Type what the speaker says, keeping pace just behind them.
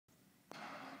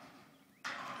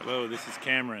Hello, this is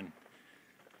Cameron.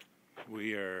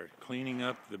 We are cleaning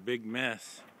up the big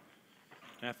mess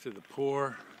after the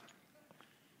pour,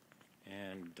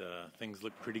 and things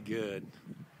look pretty good.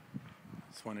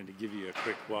 Just wanted to give you a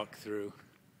quick walkthrough.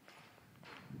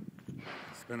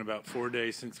 It's been about 4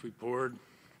 days since we poured,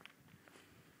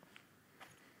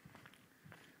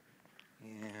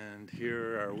 and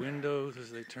here are our windows as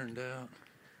they turned out.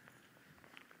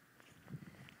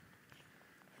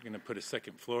 We're going to put a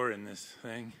second floor in this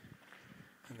thing,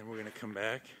 and then we're going to come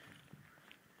back,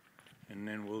 and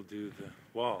then we'll do the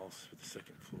walls for the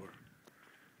second floor.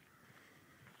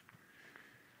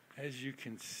 As you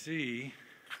can see,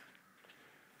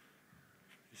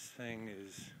 this thing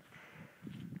is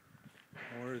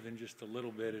more than just a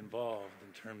little bit involved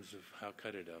in terms of how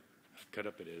cut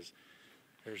up it is.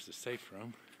 There's the safe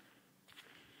room,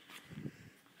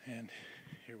 and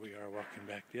here we are walking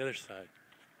back the other side.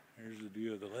 There's the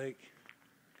view of the lake.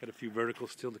 Got a few verticals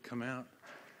still to come out.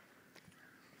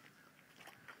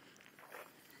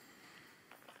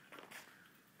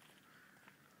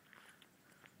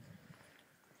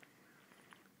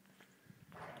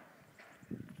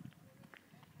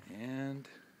 And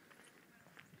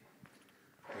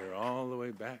we're all the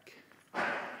way back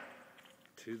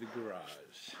to the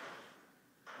garage.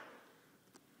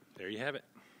 There you have it.